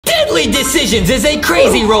Deadly Decisions is a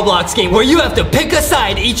crazy Roblox game where you have to pick a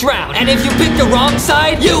side each round. And if you pick the wrong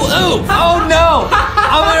side, you oof. Oh no,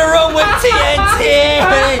 I'm gonna run with TNT.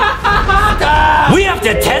 We have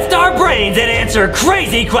to test our brains and answer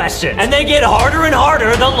crazy questions. And they get harder and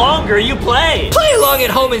harder the longer you play. Play along at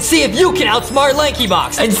home and see if you can outsmart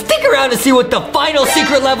LankyBox. And stick around to see what the final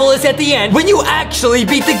secret level is at the end when you actually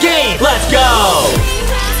beat the game. Let's go.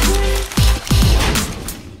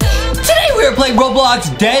 Today we are playing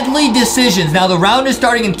Roblox Deadly Decisions. Now the round is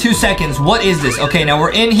starting in 2 seconds. What is this? Okay, now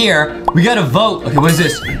we're in here. We gotta vote. Okay, what is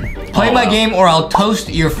this? Play my game or I'll toast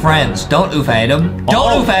your friends. Don't oof at him.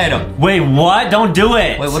 Don't oof at him. Wait, what? Don't do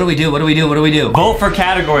it. Wait, what do we do? What do we do? What do we do? Vote for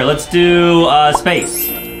category. Let's do space.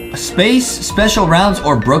 Space, special rounds,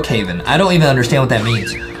 or Brookhaven. I don't even understand what that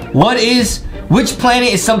means. Which planet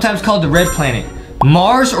is sometimes called the red planet?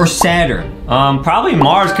 Mars or Saturn? Probably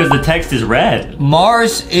Mars because the text is red.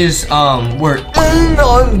 Mars is where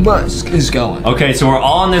Elon Musk is going. Okay, so we're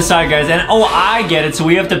all on this side, guys. And oh, I get it. So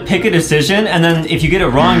we have to pick a decision, and then if you get it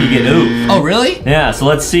wrong, you get oofed. Oh, really? Yeah, so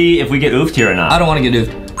let's see if we get oofed here or not. I don't want to get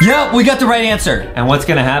oofed. Yep, we got the right answer. And what's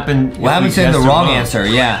gonna happen? What happens to the wrong answer?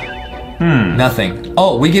 Yeah. Nothing.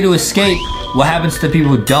 Oh, we get to escape. What happens to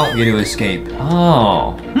people who don't get to escape?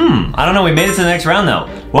 Oh. I don't know. We made it to the next round, though.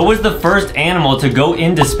 What was the first animal to go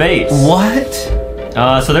into space? What?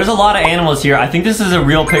 So there's a lot of animals here. I think this is a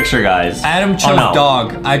real picture, guys. Adam chose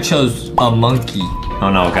dog. I chose a monkey.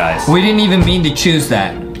 Oh, no, guys. We didn't even mean to choose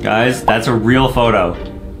that. Guys, that's a real photo.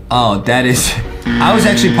 Oh, that is... I was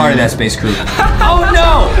actually part of that space crew. Oh,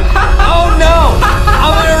 no! Oh, no!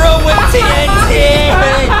 I'm gonna run with TNT!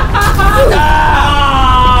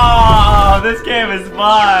 This game is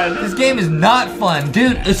fun. This game is not fun,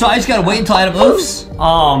 dude. So I just gotta wait until Adam oofs?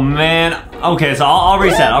 Oh, man. Okay, so I'll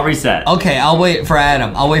reset. I'll reset. Okay, I'll wait for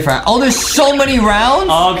Adam. Oh, there's so many rounds?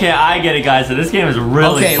 Okay, I get it, guys. So this game is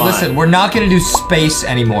really fun. Okay, listen, we're not gonna do space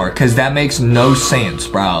anymore because that makes no sense,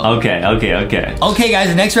 bro. Okay. Okay, guys,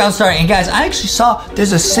 the next round's starting. And guys, I actually saw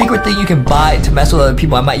there's a secret thing you can buy to mess with other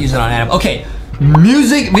people. I might use it on Adam. Okay.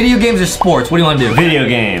 Music, video games, or sports? What do you want to do? Video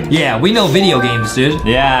games. Yeah, we know video games, dude.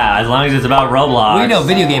 Yeah, as long as it's about Roblox. We know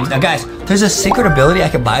video games. Now, guys, there's a secret ability I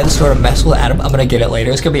can buy to sort of mess with Adam. I'm gonna get it later.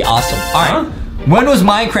 It's gonna be awesome. All right. When was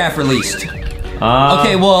Minecraft released?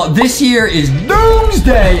 Okay, well, this year is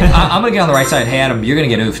Doomsday. I'm gonna get on the right side. Hey, Adam, you're gonna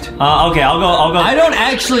get oofed. Okay, I'll go. I don't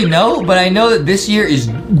actually know, but I know that this year is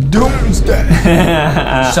Doomsday.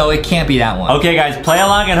 So it can't be that one. Okay, guys, play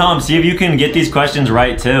along at home. See if you can get these questions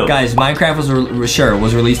right, too. Guys, Minecraft was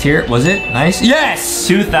released here. Was it? Nice. Yes!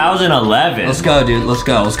 2011. Let's go, dude. Let's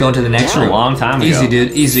go. Let's go into the next room. A long time ago. Easy,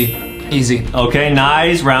 dude. Easy. Okay,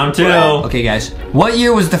 nice. Round 2. Okay, guys. What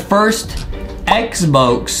year was the first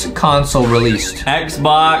Xbox console released?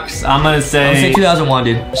 Xbox, I'm gonna say 2001,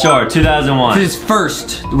 dude. Sure, 2001. Because it's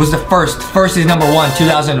first. It was the first. First is number 1,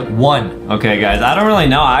 2001. Okay, guys, I don't really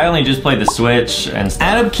know. I only just played the Switch and stuff.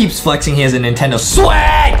 Adam keeps flexing he has a Nintendo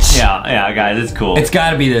Switch! Yeah, guys, it's cool. It's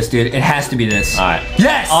gotta be this, dude. It has to be this. Alright.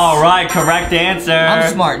 Yes! Alright, correct answer. I'm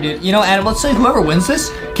smart, dude. You know, Adam, let's say whoever wins this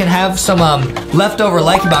can have some leftover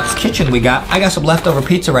LankyBox kitchen we got. I got some leftover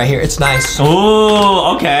pizza right here. It's nice.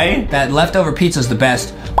 Ooh, okay. That leftover pizza's the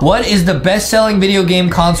best. What is the best-selling video game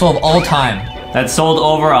console of all time? That sold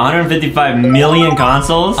over 155 million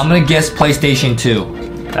consoles? I'm gonna guess PlayStation 2.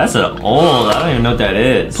 That's an old, I don't even know what that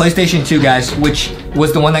is. PlayStation 2, guys, which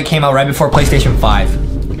was the one that came out right before PlayStation 5.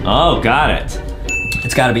 Oh, got it.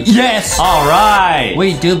 It's gotta be. Yes! All right.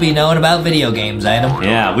 We do be knowing about video games, Adam.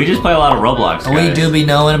 Yeah, we just play a lot of Roblox, guys. We do be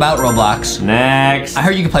knowing about Roblox. Next. I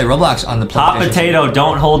heard you can play Roblox on the PlayStation. Hot potato,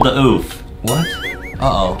 don't hold the oof. What?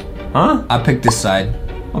 Uh-oh. Huh? I picked this side.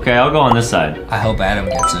 Okay, I'll go on this side. I hope Adam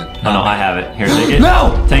gets it. Oh, no, I have it. Here, take it.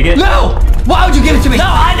 No! Take it. No! Why would you give it to me? No,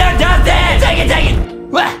 I never done that! Take it!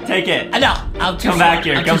 What? Take it. No, I'm too Come back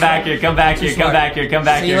here. Come back here. Come back here. Come back here. Come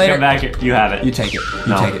back here. Come back here. You have it. You take it.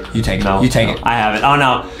 You take it. You take it. No. You take it. I have it. Oh,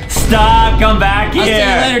 no. Stop. Come back here. I'll see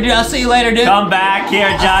you later, dude. I'll see you later, dude. Come back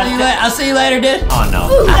here, Justin. I'll see you later, dude. Oh, no.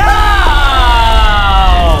 No!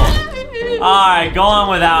 All right, go on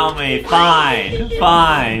without me. Fine.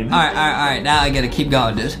 All right. Now I gotta keep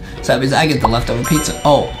going, dude. So that means I get the leftover pizza.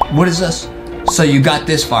 Oh, what is this? So you got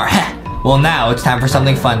this far. Well, now it's time for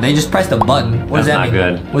something fun. They just pressed a button. What does that mean?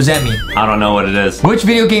 That's not good. What does that mean? I don't know what it is. Which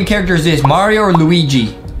video game character is this? Mario or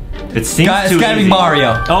Luigi? It seems it's gotta be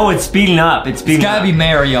Mario. Oh, it's speeding up. It's gotta be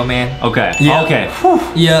Mario, man. Okay. Yep. Okay.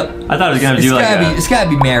 Yep. I thought it was gonna do it's gotta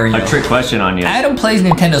be Mario. A trick question on you. Adam plays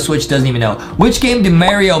Nintendo Switch, doesn't even know. Which game did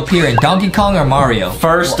Mario appear in? Donkey Kong or Mario?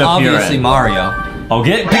 First appearance. Obviously Mario. Oh,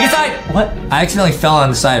 pick a side. What? I accidentally fell on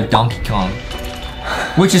the side of Donkey Kong.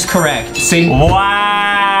 Which is correct. See? Wow.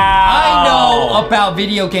 I know. know about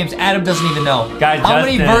video games. Adam doesn't even know. Guys, how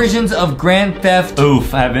many versions of Grand Theft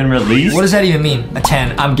Oof have been released? What does that even mean? A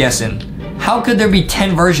 10, I'm guessing. How could there be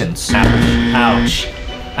 10 versions? Ouch.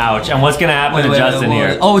 Ouch. And what's gonna happen to Justin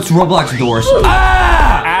here? Oh, it's Roblox doors.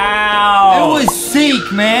 Ow! It was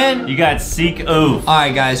Seek, man. You got Seek oof. All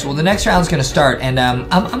right, guys. Well, the next round's gonna start, and I'm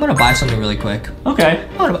gonna buy something really quick. Okay.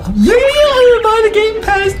 I'm gonna buy the Game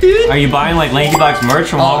Pass, dude. Are you buying like LankyBox merch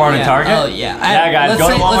from Walmart and Target? Oh yeah. Yeah, guys, go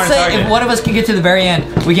to Walmart and Target. If one of us can get to the very end,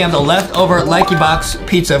 we can have the leftover LankyBox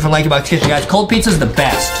pizza from LankyBox Kitchen, guys. Cold pizza's the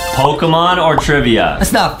best. Pokemon or trivia?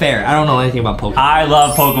 That's not fair. I don't know anything about Pokemon. I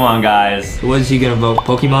love Pokemon, guys. What is he gonna vote?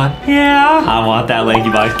 Pokemon? Yeah. I want that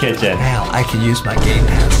LankyBox Kitchen. Hell, I could use my Game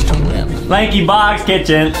Pass to win. LankyBox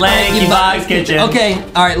Kitchen. LankyBox Kitchen. Okay.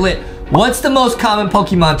 All right, Lit. What's the most common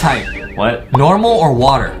Pokemon type? What? Normal or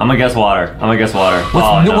water? I'm gonna guess water.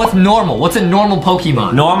 What's normal? What's a normal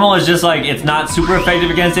Pokemon? Normal is just like, it's not super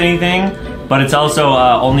effective against anything, but it's also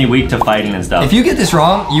only weak to fighting and stuff. If you get this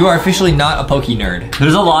wrong, you are officially not a Poke nerd.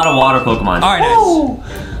 There's a lot of water Pokemon. All right,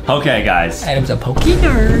 nice. Okay, guys. Adam's a Poke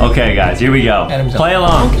nerd. Okay, guys, here we go. Adam's Play a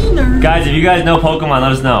along. Poke nerd. Guys, if you guys know Pokemon,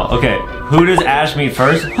 let us know. Okay, who does Ash meet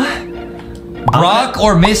first? Brock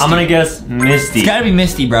or Misty? I'm gonna guess Misty. It's gotta be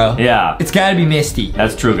Misty, bro. Yeah. It's gotta be Misty.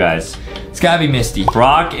 That's true, guys. It's gotta be Misty.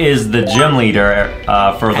 Brock is the gym leader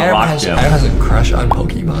for the Rock Gym. Adam has a crush on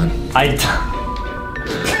Pokemon.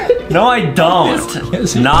 No, I don't.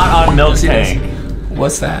 Yes, Not on Milk yes, Tank.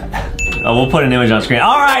 What's that? Oh, we'll put an image on screen.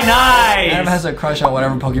 All right, nice. Adam has a crush on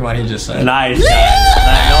whatever Pokemon he just said. Nice. No,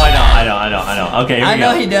 I don't. Okay, here we go.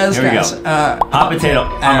 I know he does, Here guys. we go. Hot potato.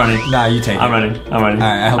 I'm running. Nah, you take it. I'm running. All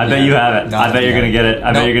right, I hope bet you have it. No, I bet you're gonna get it.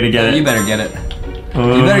 I bet you're gonna get it. You better get it.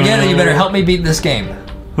 You better get it. You better help me beat this game.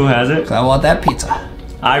 Who has it? 'Cause I want that pizza.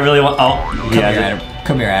 I really want. Oh, Come here, Adam.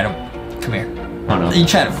 Come here, Adam. Come here. Oh no. You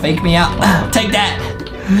trying to fake me out? Take that.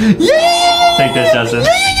 Yeah. Take this, Justin.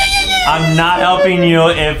 I'm not helping you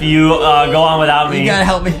if you go on without me. You gotta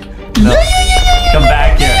help me. No. Come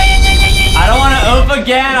back here. I don't want to oof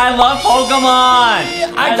again. I love Pokemon.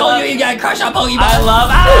 I told you got a crush on Pokemon. I love.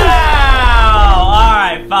 Ow! All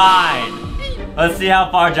right, fine. Let's see how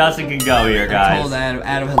far Justin can go here, guys. I told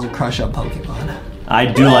Adam has a crush on Pokemon. I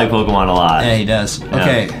do like Pokemon a lot. Yeah, he does. Yeah.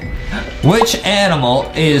 Okay. Which animal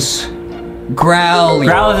is Growlithe?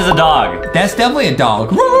 Growlithe is a dog. That's definitely a dog.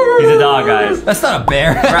 He's a dog, guys. That's not a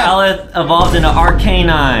bear. Growlithe evolves into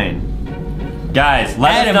Arcanine. Guys,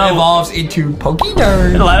 let Adam us know. evolves into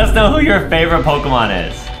Pokenerd. Let us know who your favorite Pokemon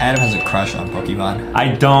is. Adam has a crush on Pokemon. I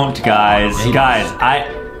don't, guys. Yeah,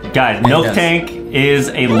 Guys, Milk Tank is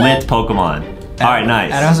a lit Pokemon. All right,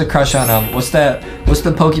 nice. Adam has a crush on what's the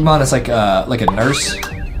Pokemon that's like a nurse?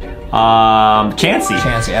 Chansey.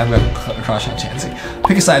 Chansey. I'm gonna crush on Chansey.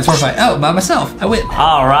 Pick a side, sword fight. Oh, by myself. I win.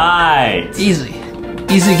 All right. Easy.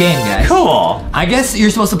 Easy game, guys. Cool. I guess you're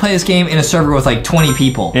supposed to play this game in a server with like 20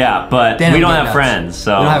 people. Yeah, but we don't have friends,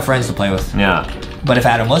 so. We don't have friends to play with. Yeah. But if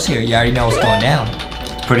Adam was here, you already know what's going down.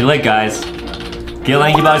 Pretty lit, guys. Get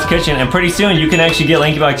LankyBox Kitchen, and pretty soon you can actually get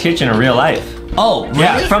LankyBox Kitchen in real life. Oh, really?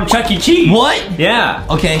 Yeah, from Chuck E. Cheese. What? Yeah.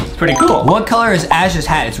 Okay. It's pretty cool. What color is Ash's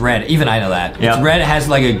hat? It's red. Even I know that. Yep. It's red. It has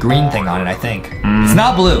like a green thing on it, I think. It's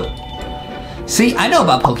not blue. See, I know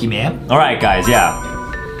about Pokemon. All right, guys. Yeah,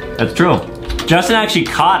 that's true. Justin actually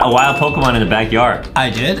caught a wild Pokemon in the backyard. I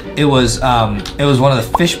did. It was one of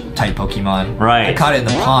the fish type Pokemon. Right. I caught it in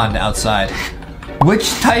the pond outside. Which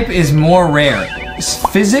type is more rare?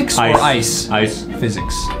 Physics or ice? Ice.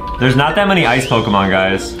 Physics. There's not that many ice Pokemon,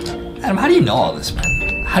 guys. Adam, how do you know all this, man?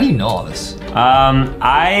 How do you know all this?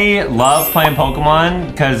 I love playing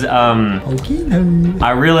Pokemon because Pokemon.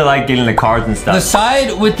 I really like getting the cards and stuff. The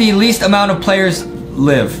side with the least amount of players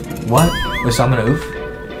live. What? Wait, so I'm gonna oof?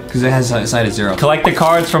 Because it has a side of 0. Collect the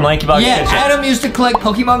cards from LankyBox Yeah, Kitchen. Adam used to collect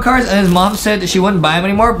Pokemon cards, and his mom said that she wouldn't buy them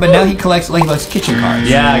anymore, but now he collects LankyBox Kitchen cards.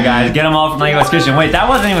 Yeah, guys, get them all from LankyBox Kitchen. Wait, that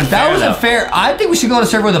wasn't even fair. That wasn't fair. I think we should go on a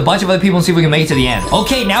server with a bunch of other people and see if we can make it to the end.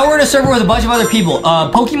 Okay, now we're in a server with a bunch of other people.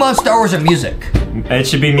 Pokemon, Star Wars, or music? It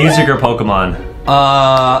should be music or Pokemon.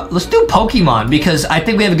 Let's do Pokemon, because I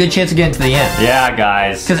think we have a good chance of getting to the end. Yeah,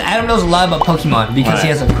 guys. Because Adam knows a lot about Pokemon, because he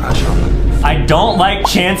has a crush on them. I don't like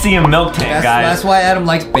Chansey and Milk Tank, guys. That's why Adam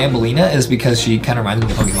likes Bambolina, is because she kind of reminds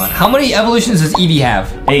me of Pokemon. How many evolutions does Eevee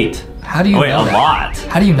have? 8. How do you know that? Wait, a lot.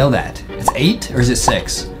 How do you know that? It's 8 or is it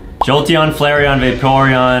 6? Jolteon, Flareon,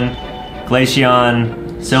 Vaporeon,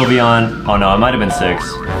 Glaceon, Sylveon. Oh no, it might have been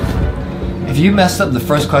 6. If you messed up the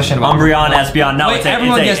first question about Umbreon, Espeon. No, Wait, it's 8.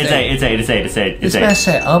 everyone It's guessed 8. It's 8. It's 8. It's 8. It's 8. This man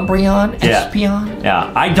said Umbreon, Yeah. Espeon.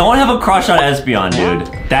 Yeah, I don't have a crush on Espeon, dude.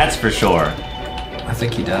 That's for sure. Wait, I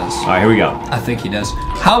think he does. All right, here we go. I think he does.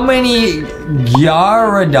 How many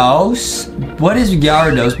Gyarados? What is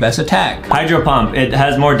Gyarados' best attack? Hydro Pump. It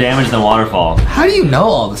has more damage than Waterfall. How do you know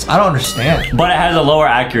all this? I don't understand. But it has a lower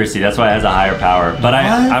accuracy. That's why it has a higher power. But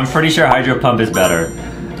I'm pretty sure Hydro Pump is better.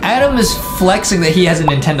 Adam is flexing that he has a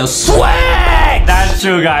Nintendo Switch. That's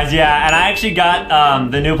true, guys. Yeah, and I actually got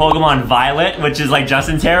the new Pokemon Violet, which is like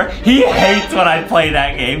Justin's hair. He hates when I play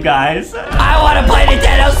that game, guys. I want to play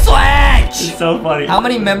Nintendo Switch. It's so funny. How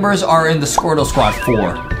many members are in the Squirtle Squad?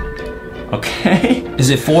 4. Okay. Is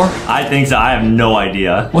it 4? I think so. I have no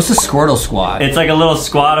idea. What's the Squirtle Squad? It's like a little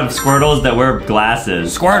squad of Squirtles that wear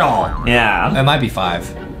glasses. Squirtle. Yeah. It might be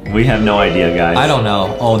 5. We have no idea, guys. I don't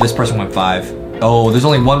know. Oh, this person went 5. Oh, there's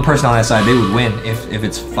only one person on that side. They would win if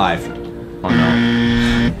it's 5. Oh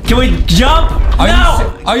no. Can we jump?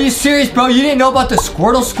 Are you serious, bro? You didn't know about the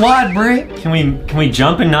Squirtle Squad, bro? Can we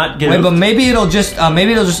jump and not get? Wait, but maybe it'll just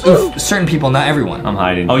oof certain people, not everyone. I'm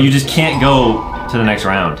hiding. Oh, you just can't go to the next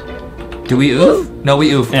round. Do we oof? No,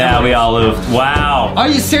 we oof. Yeah, we all oofed. Wow. Are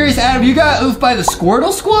you serious, Adam? You got oofed by the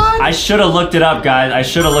Squirtle Squad? I should have looked it up, guys. I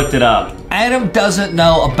should have looked it up. Adam doesn't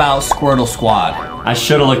know about Squirtle Squad. I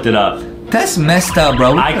should have looked it up. That's messed up,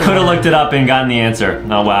 bro. I could have looked it up and gotten the answer.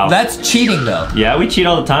 Oh, wow. That's cheating, though. Yeah, we cheat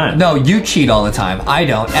all the time. No, you cheat all the time. I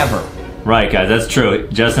don't, ever. Right, guys, that's true.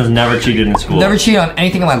 Justin's never cheated in school. Never cheated on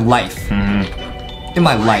anything in my life. Mm-hmm. In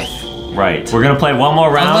my life. Right. We're gonna play one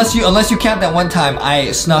more round. Unless you count that one time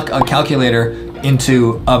I snuck a calculator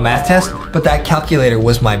into a math test, but that calculator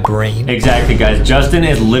was my brain. Exactly, guys. Justin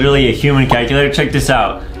is literally a human calculator. Check this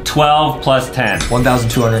out. 12 plus 10.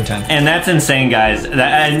 1,210. And that's insane, guys.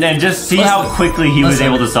 And just see how quickly he was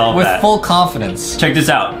able to solve that. With full confidence. Check this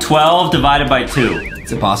out. 12 divided by 2.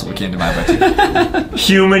 It's impossible. Can't divide by 2.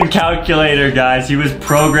 Human calculator, guys. He was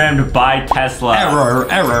programmed by Tesla. Error.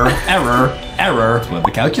 What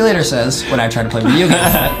the calculator says when I try to play video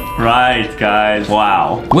games. Right, guys.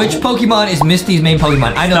 Wow. Which Pokemon is Misty's main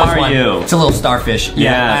Pokemon? I know this one. Staryu. It's a little starfish.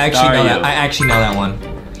 Yeah, I actually know that. I actually know that one.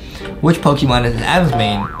 Which Pokemon is Adam's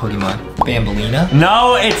main Pokemon? Bambolina?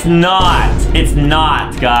 No, it's not. It's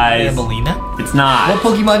not, guys. Bambolina? It's not. What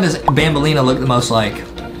Pokemon does Bambolina look the most like?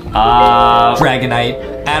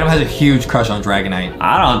 Dragonite. Adam has a huge crush on Dragonite.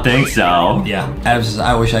 I don't think so. Yeah. Adam says,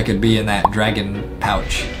 I wish I could be in that dragon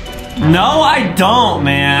pouch. No, I don't,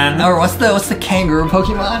 man. Or what's the kangaroo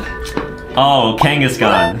Pokemon? Oh,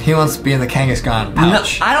 Kangaskhan. He wants to be in the Kangaskhan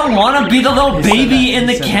pouch. No, I don't want to be the little baby in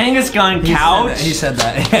the Kangaskhan couch. He said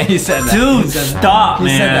that. Yeah, he said that. Dude, stop,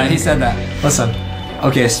 man. He said that. Listen.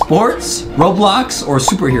 Okay, sports, Roblox, or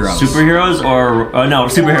superheroes? Superheroes or... no,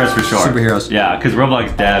 superheroes for sure. Superheroes. Yeah, because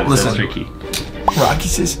Roblox dev is tricky. Rocky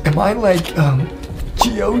says, am I like,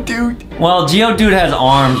 Geodude? Well, Geodude has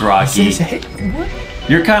arms, Rocky. He says, hey, what?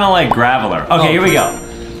 You're kind of like Graveler. Okay, here we go.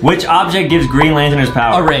 Which object gives Green Lantern his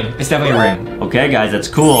power? A ring. It's definitely a ring. Okay, guys, that's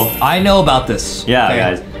cool. I know about this. Yeah,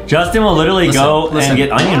 guys. Justin will literally go and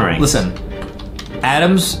get onion rings. Listen,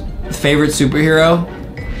 Adam's favorite superhero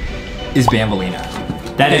is Bambolina.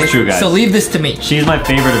 That is true, guys. So leave this to me. She's my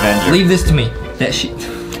favorite Avenger. Leave this to me.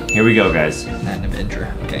 Here we go, guys. Not an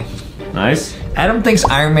Avenger. Okay. Nice. Adam thinks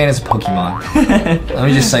Iron Man is a Pokemon. Let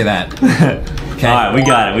me just say that. Okay. All right, we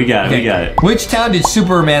got it. We got it. We got it. Which town did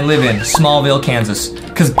Superman live in? Smallville, Kansas.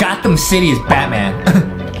 Because Gotham City is Batman.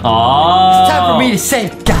 Oh. It's time for me to say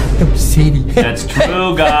Gotham City. That's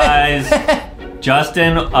true, guys.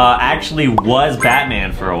 Justin actually was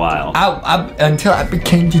Batman for a while. Until I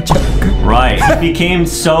became the Joker. Right. He became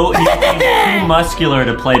too muscular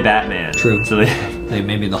to play Batman. True. So they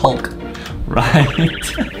made me the Hulk. Right.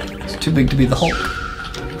 It's too big to be the Hulk.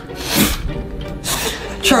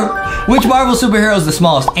 True. Which Marvel superhero is the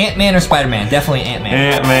smallest? Ant-Man or Spider-Man? Definitely Ant-Man.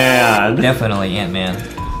 Ant-Man. Definitely Ant-Man.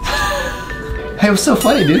 Hey, it was so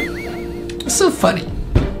funny, dude. It's so funny.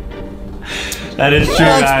 That is true,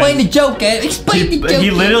 guys. Explain the joke, Ed. Explain the joke. He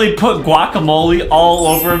literally put guacamole all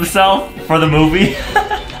over himself for the movie.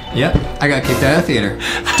 Yep, I got kicked out of the theater.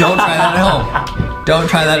 Don't try that at home. Don't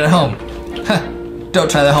try that at home. Don't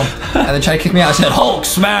try that at home. And then try to kick me out. I said, Hulk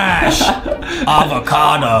smash!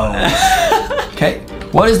 Avocado. Okay.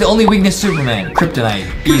 What is the only weakness of Superman? Kryptonite.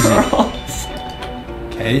 Easy.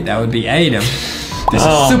 Okay, that would be Adam. This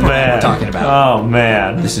is Superman we're talking about. Oh,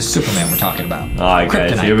 man. This is Superman we're talking about. All right,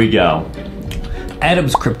 guys, here we go.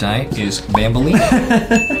 Adam's kryptonite is Bambolina.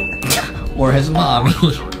 Or his mommy.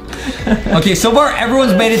 Okay, so far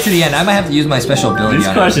everyone's made it to the end. I might have to use my special ability on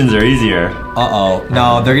These questions are easier. Uh-oh.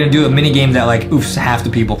 No, they're gonna do a mini game that like oofs half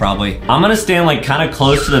the people probably. I'm gonna stand like kind of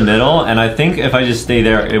close to the middle, and I think if I just stay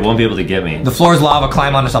there, it won't be able to get me. The floor is lava,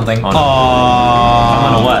 climb onto something. Oh, no. Climb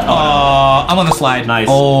onto what? I'm on the slide. Nice.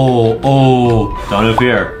 Oh. Don't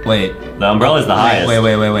interfere. Wait. The umbrella's the highest.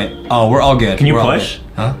 Wait. Oh, we're all good. Can you We're all push? good.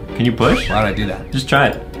 Huh? Can you push? Why did I do that? Just try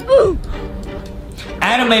it.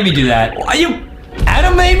 Adam made me do that. Are you?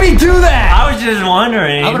 Adam made me do that! I was just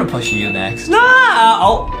wondering. I'm gonna push you next. Nah.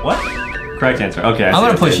 Oh, what? Correct answer. Okay. I'm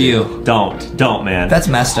gonna push you. Don't, man. That's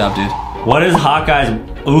messed up, dude. What is Hawkeye's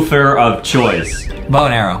oofer of choice? Bow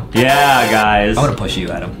and arrow. Yeah, guys. I'm gonna push you,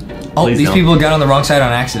 Adam. Oh, Please these don't. people got on the wrong side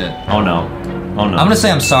on accident. Oh no. Oh no. I'm gonna say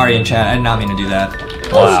I'm sorry in chat. I did not mean to do that.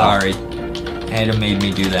 Wow. Sorry. Adam made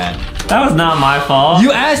me do that. That was not my fault.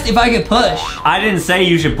 You asked if I could push. I didn't say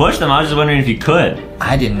you should push them. I was just wondering if you could.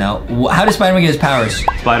 I didn't know. How does Spider-Man get his powers?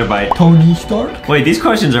 Spider bite. Tony Stark? Wait, these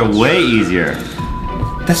questions are way easier.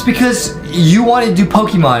 That's because you wanted to do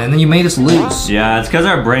Pokemon and then you made us lose. Yeah, it's because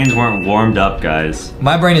our brains weren't warmed up, guys.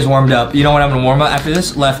 My brain is warmed up. You know what I'm gonna warm up after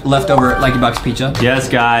this? Leftover LankyBox pizza. Yes,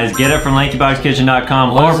 guys, get it from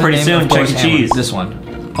LankyBoxKitchen.com What or was the pretty name soon, of Chuck E. Thor's hammer? Cheese. This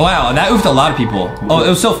one. Oh, wow, that oofed a lot of people. Oh, it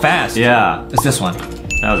was so fast. Yeah, It's this one.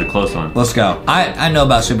 that was a close one. Let's go. I know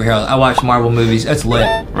about superheroes. I watch Marvel movies. It's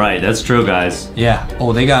lit. Right, that's true, guys. Yeah.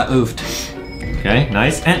 Oh, they got oofed. Okay,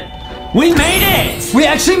 nice. And we made it! We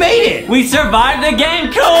actually made it! We survived the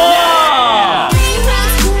game. Cool!